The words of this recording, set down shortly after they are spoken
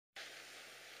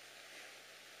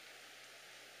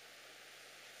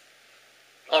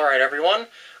Alright everyone,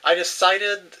 I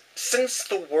decided since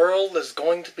the world is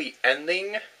going to be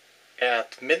ending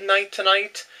at midnight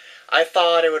tonight, I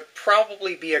thought it would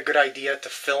probably be a good idea to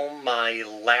film my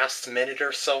last minute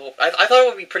or so. I thought it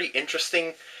would be pretty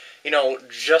interesting,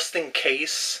 just in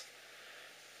case,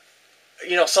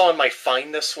 someone might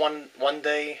find this one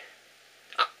day.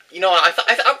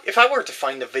 If I were to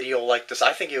find a video like this,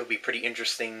 I think it would be pretty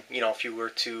interesting, if you were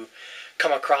to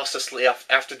come across this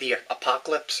after the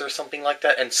apocalypse or something like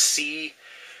that and see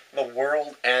the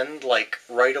world end, like,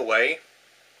 right away.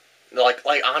 Like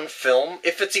on film,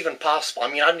 if it's even possible.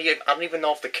 I mean, I don't even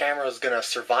know if the camera is going to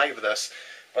survive this,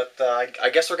 but I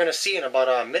guess we're going to see in about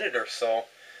a minute or so.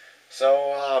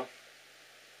 So,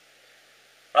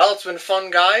 well, it's been fun,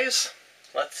 guys.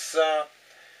 Let's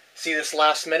see this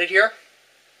last minute here.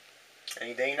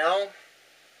 Any day now?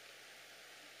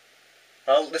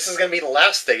 Well, this is going to be the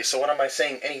last day, so what am I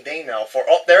saying any day now for?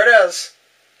 Oh, there it is!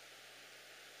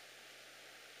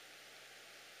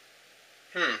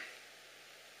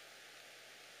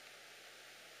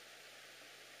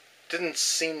 Didn't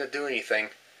seem to do anything.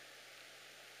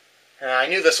 I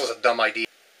knew this was a dumb idea.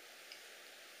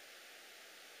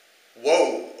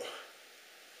 Whoa!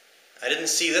 I didn't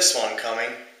see this one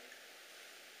coming.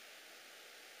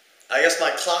 I guess my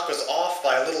clock was off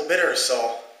by a little bit or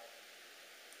so.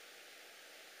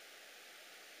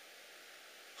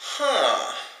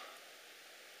 Huh.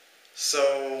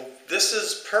 So, this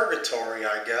is purgatory,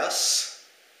 I guess.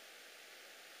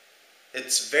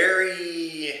 It's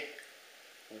very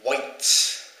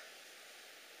white.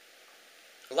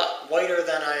 A lot whiter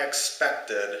than I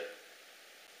expected.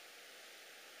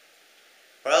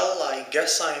 Well, I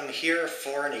guess I'm here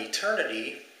for an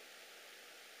eternity.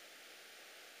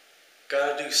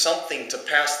 Gotta do something to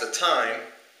pass the time.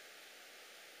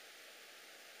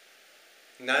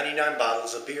 99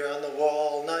 bottles of beer on the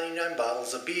wall, 99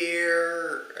 bottles of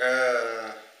beer.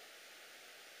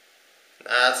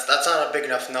 That's not a big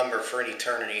enough number for an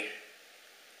eternity.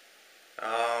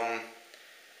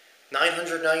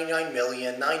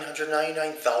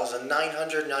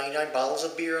 999,999,999 bottles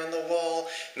of beer on the wall,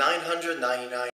 999